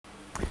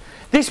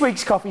This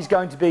week's coffee is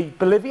going to be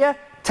Bolivia,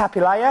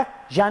 Tapilaya,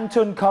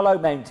 Jantun Colo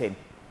Mountain.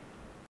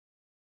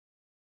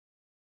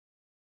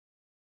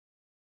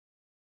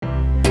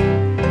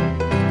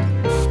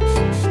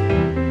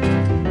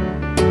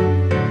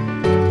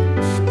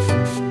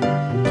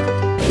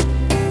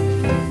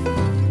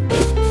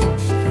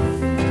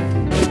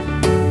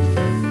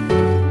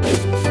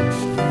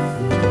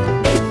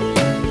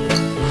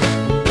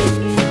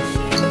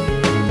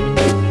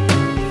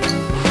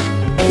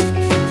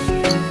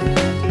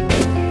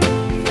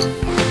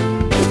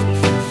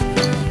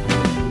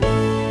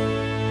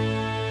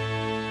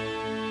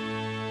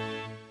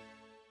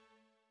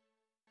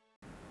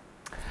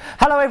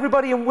 Hello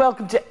everybody and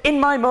welcome to In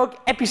My Mug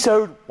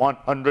episode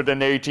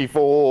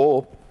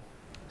 184.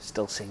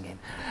 Still singing.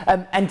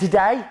 And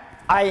today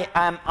I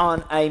am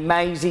on a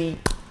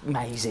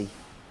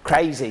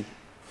crazy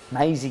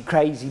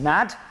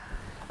mad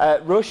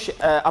rush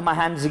on my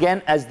hands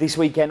again, as this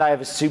weekend I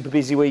have a super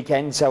busy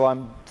weekend, so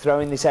I'm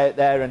throwing this out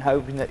there and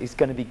hoping that it's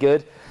going to be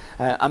good.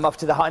 I'm off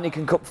to the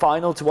Heineken Cup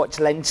final to watch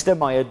Leinster,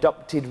 my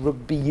adopted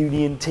rugby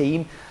union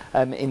team,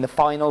 in the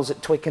finals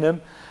at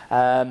Twickenham.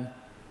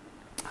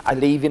 I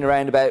leave in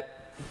around about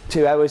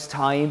 2 hours'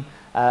 time.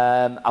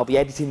 I'll be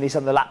editing this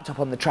on the laptop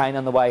on the train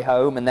on the way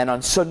home, and then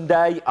on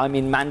Sunday I'm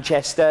in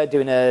Manchester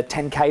doing a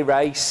 10k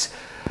race,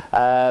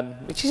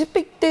 which is a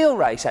big deal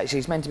race actually.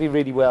 It's meant to be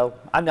really well.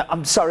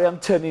 I'm sorry I'm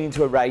turning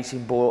into a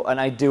racing ball, and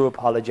I do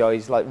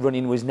apologise. Like,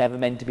 running was never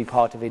meant to be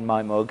part of In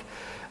My Mug.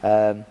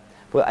 Well,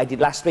 I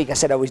did last week. I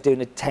said I was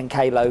doing a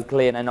 10k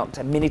locally, and I knocked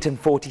 1 minute and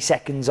 40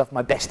 seconds off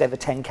my best ever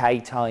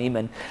 10k time,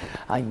 and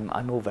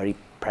I'm all very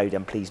proud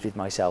and pleased with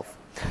myself.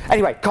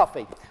 Anyway,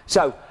 coffee.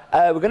 So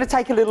we're going to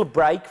take a little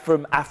break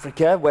from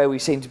Africa, where we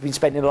seem to have been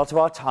spending a lot of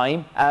our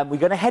time. We're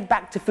going to head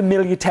back to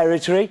familiar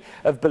territory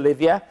of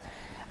Bolivia.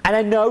 And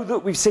I know that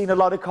we've seen a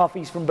lot of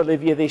coffees from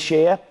Bolivia this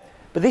year,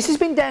 but this has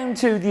been down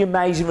to the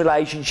amazing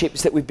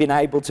relationships that we've been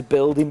able to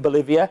build in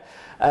Bolivia.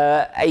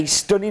 A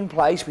stunning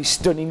place with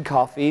stunning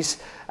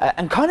coffees,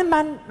 and kind of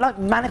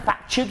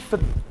manufactured for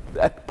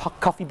a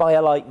coffee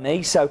buyer like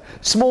me. So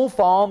small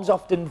farms,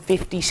 often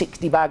 50,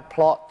 60 bag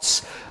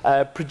plots,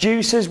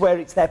 producers where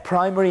it's their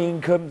primary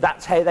income,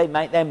 that's how they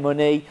make their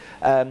money,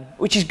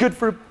 which is good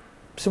for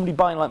somebody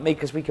buying like me,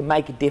 because we can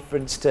make a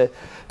difference to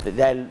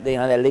their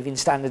living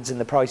standards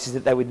and the prices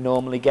that they would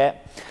normally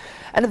get.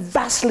 And a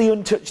vastly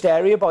untouched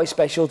area by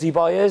specialty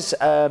buyers.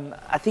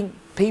 I think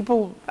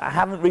people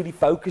haven't really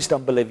focused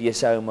on Bolivia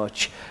so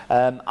much.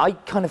 I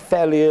kind of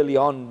fairly early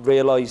on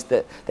realised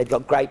that they've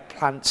got great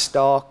plant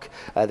stock,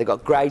 they've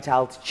got great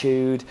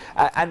altitude,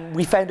 and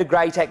we found a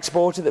great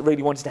exporter that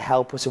really wanted to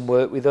help us and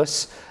work with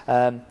us.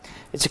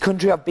 It's a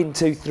country I've been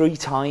to 3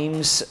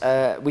 times,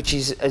 which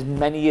is as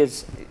many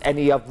as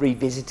any I've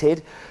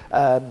revisited.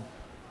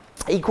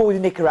 Equal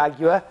with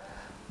Nicaragua.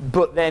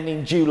 But then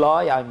in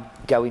July I'm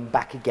going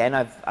back again.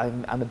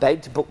 I'm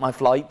about to book my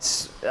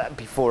flights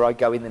before I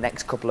go in the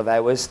next couple of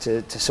hours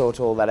to sort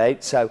all that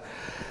out. So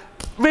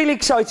really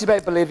excited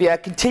about Bolivia,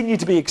 continue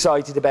to be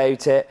excited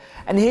about it.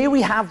 And here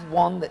we have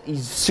one that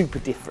is super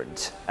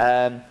different.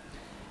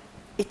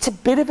 It's a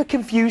bit of a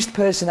confused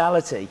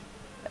personality.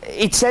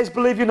 It says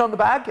Bolivian on the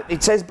bag,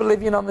 it says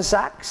Bolivian on the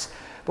sacks,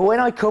 but when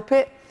I cup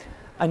it,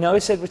 I know I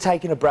said we're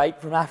taking a break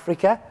from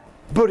Africa,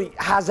 but it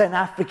has an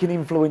African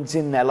influence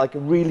in there, like a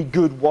really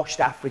good washed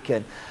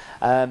African.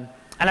 And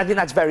I think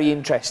that's very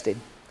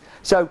interesting.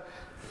 So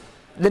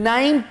the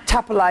name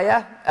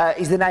Tapilaya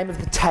is the name of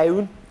the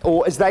town,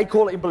 or as they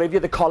call it in Bolivia,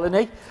 the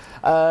colony,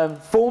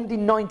 formed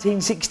in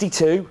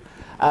 1962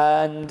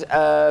 and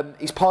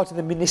is part of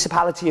the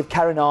municipality of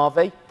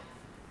Caranavi.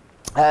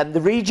 The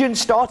region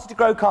started to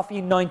grow coffee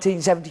in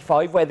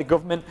 1975, where the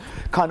government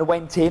kind of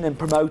went in and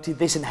promoted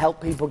this and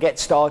helped people get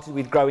started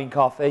with growing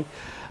coffee.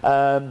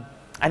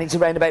 And it's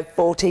around about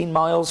 14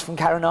 miles from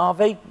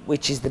Caranavi,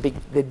 which is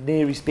the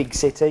nearest big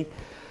city.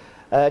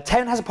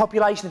 Town has a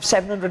population of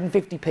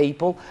 750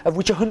 people, of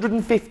which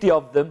 150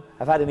 of them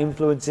have had an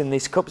influence in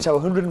this cup, so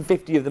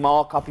 150 of them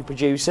are coffee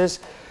producers.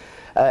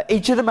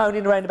 Each of them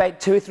owning around about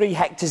 2 or 3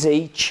 hectares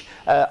each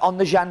on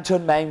the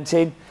Jantun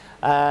Mountain.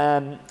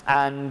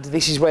 And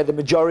this is where the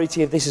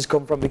majority of this has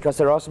come from, because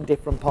there are some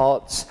different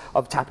parts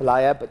of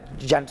Tapilaya, but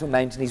Jantun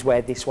Mountain is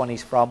where this one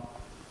is from.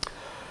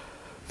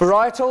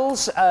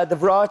 Varietals, the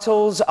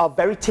varietals are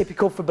very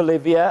typical for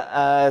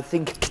Bolivia.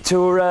 Think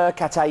Caturra,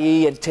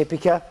 Cataí and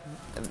Typica,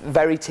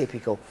 very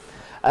typical.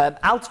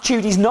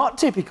 Altitude is not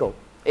typical.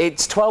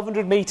 It's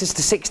 1,200 metres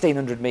to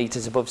 1,600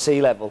 metres above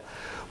sea level,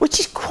 which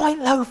is quite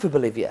low for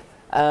Bolivia.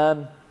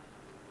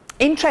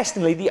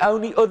 Interestingly, the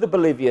only other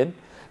Bolivian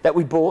that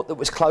we bought that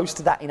was close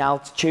to that in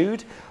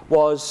altitude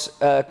was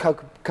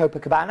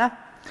Copacabana.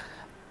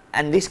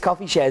 And this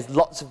coffee shares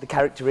lots of the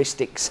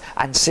characteristics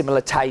and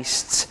similar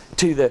tastes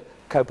to the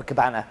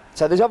Copacabana.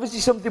 So there's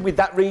obviously something with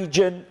that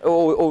region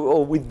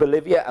or with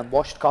Bolivia and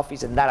washed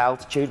coffees and that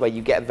altitude where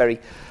you get a very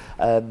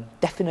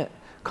definite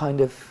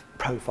kind of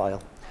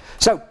profile.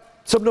 So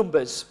some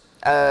numbers.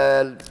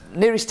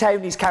 Nearest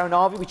town is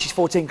Caranavi, which is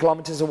 14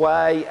 kilometres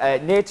away,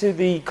 near to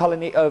the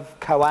colony of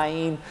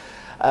Coain.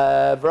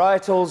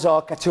 Varietals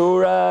are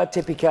Caturra,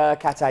 Typica,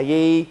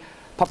 Catayi.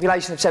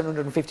 Population of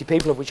 750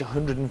 people, of which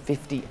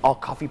 150 are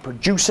coffee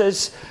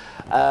producers,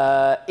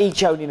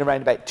 each owning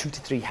around about 2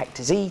 to 3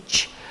 hectares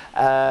each.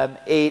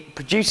 It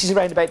produces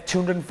around about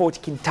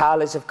 240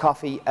 quintales of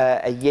coffee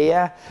a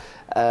year,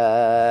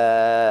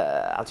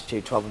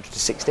 altitude 1200 to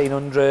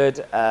 1600,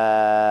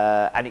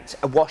 and it's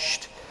a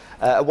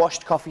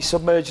washed coffee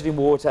submerged in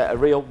water, a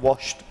real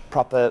washed,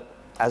 proper,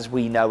 as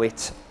we know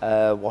it,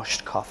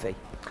 washed coffee.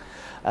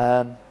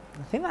 I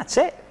think that's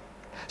it.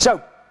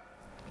 So,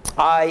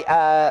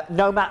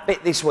 no map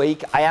bit this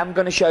week. I am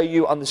going to show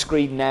you on the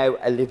screen now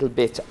a little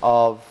bit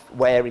of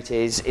where it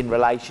is in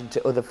relation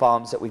to other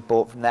farms that we've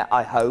bought from there,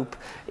 I hope.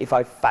 If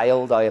I've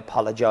failed, I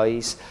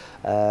apologise.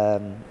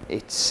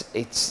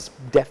 It's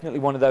definitely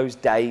one of those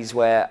days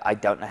where I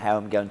don't know how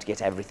I'm going to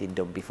get everything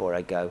done before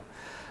I go.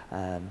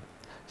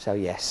 So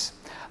yes.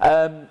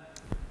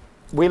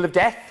 Wheel of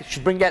Death,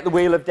 should bring out the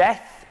Wheel of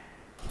Death.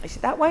 Is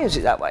it that way or is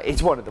it that way?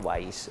 It's one of the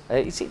ways.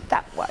 Is it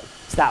that way?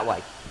 It's that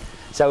way.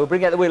 So we'll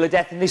bring out the Wheel of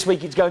Death, and this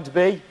week it's going to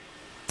be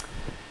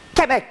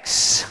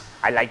Chemex.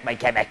 I like my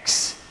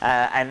Chemex.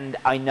 And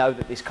I know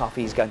that this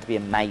coffee is going to be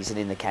amazing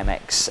in the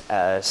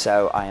Chemex,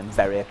 so I am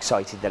very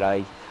excited that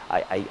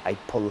I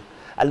pull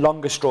a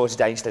longer straw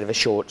today instead of a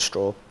short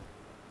straw.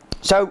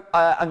 So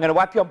I'm going to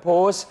whack you on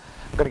pause.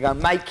 I'm going to go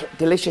and make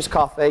delicious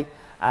coffee,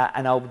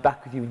 and I'll be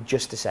back with you in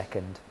just a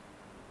second.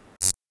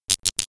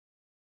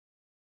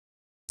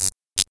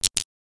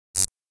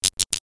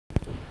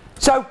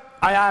 So,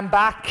 I am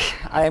back.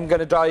 I am going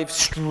to dive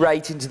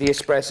straight into the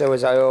espresso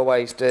as I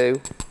always do.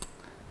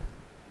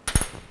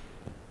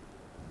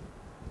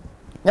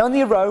 Now in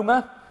the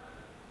aroma,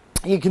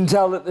 you can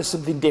tell that there's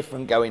something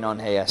different going on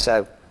here.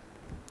 So,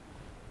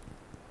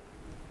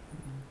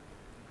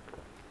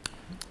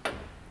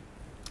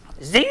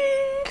 zing!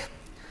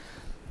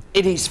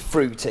 It is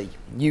fruity.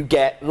 You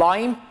get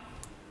lime.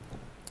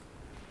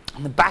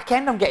 On the back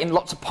end, I'm getting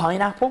lots of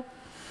pineapple.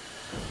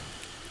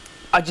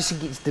 I just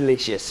think it's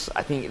delicious.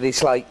 I think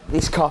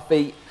this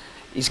coffee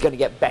is going to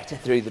get better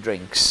through the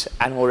drinks,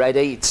 and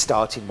already it's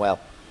starting well.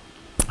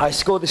 I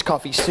scored this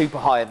coffee super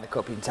high on the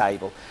cupping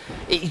table.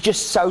 It's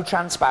just so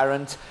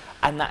transparent,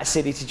 and that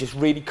acidity just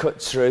really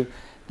cuts through.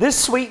 There's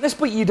sweetness,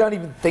 but you don't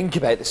even think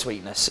about the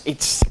sweetness.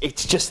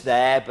 It's just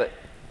there, but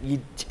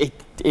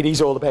it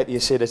is all about the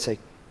acidity.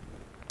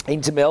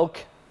 Into milk.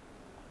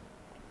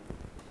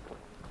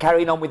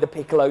 Carrying on with the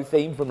piccolo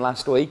theme from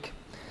last week.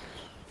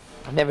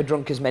 I've never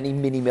drunk as many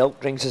mini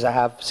milk drinks as I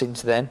have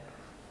since then.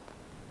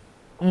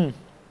 Now,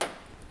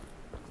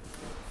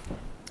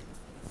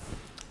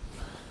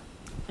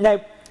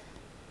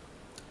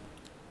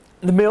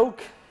 the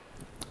milk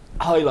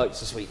highlights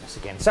the sweetness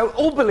again. So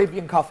all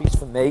Bolivian coffees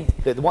for me,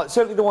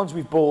 certainly the ones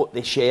we've bought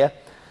this year,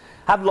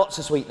 have lots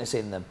of sweetness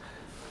in them.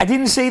 I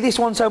didn't see this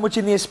one so much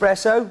in the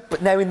espresso,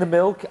 but now in the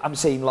milk, I'm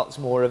seeing lots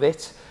more of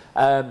it.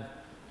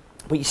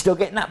 But you're still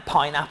getting that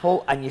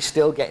pineapple, and you're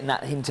still getting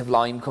that hint of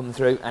lime come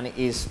through, and it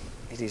is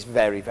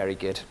very, very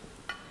good.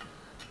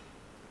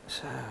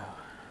 So,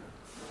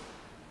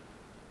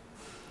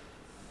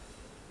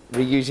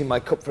 reusing my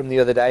cup from the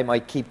other day, my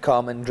Keep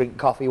Calm and Drink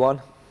Coffee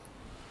one.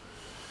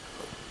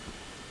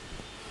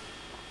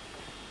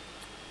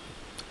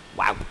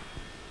 Wow.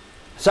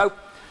 So,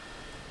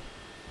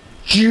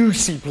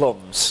 juicy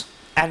plums.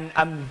 And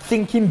I'm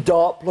thinking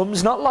dark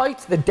plums, not light.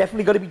 They're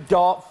definitely got to be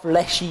dark,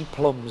 fleshy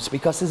plums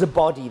because there's a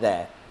body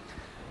there.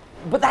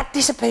 But that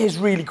disappears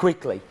really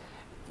quickly.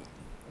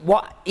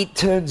 What it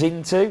turns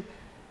into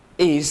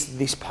is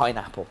this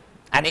pineapple.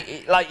 And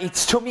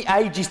it's took me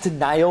ages to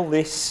nail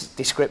this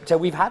descriptor.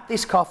 We've had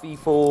this coffee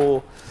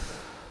for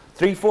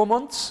 3-4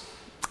 months.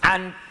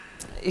 And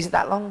is it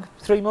that long?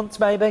 3 months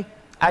maybe?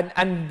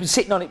 And been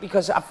sitting on it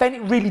because I found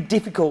it really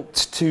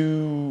difficult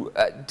to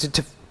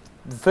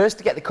first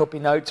to get the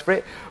cupping notes for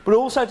it, but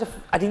also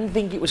I didn't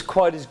think it was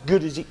quite as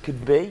good as it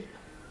could be.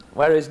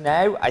 Whereas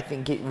now, I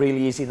think it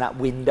really is in that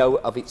window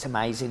of its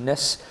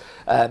amazingness.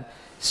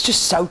 It's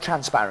just so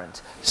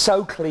transparent,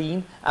 so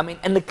clean. I mean,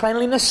 and the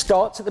cleanliness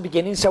starts at the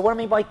beginning. So what I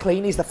mean by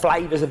clean is the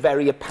flavours are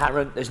very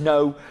apparent. There's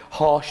no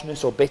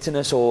harshness or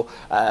bitterness or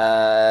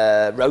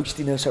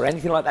roastiness or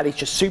anything like that. It's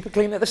just super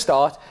clean at the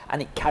start,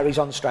 and it carries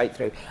on straight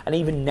through. And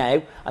even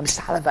now, I'm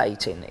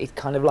salivating. It's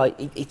kind of like,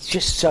 it's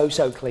just so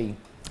clean.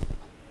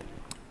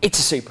 It's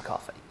a super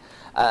coffee.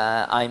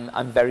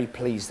 I'm very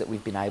pleased that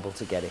we've been able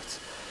to get it.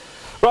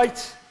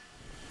 Right,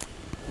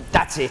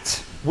 that's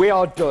it. We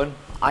are done.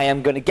 I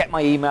am going to get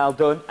my email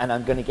done, and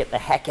I'm going to get the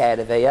heck out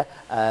of here.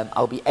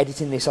 I'll be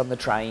editing this on the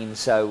train,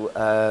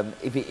 so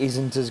if it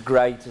isn't as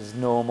great as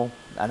normal,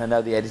 and I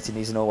know the editing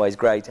isn't always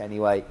great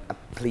anyway,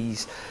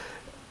 please,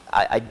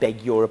 I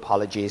beg your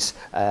apologies,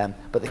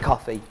 but the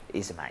coffee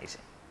is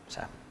amazing.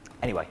 So,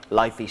 anyway,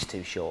 life is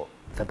too short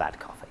for bad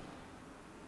coffee.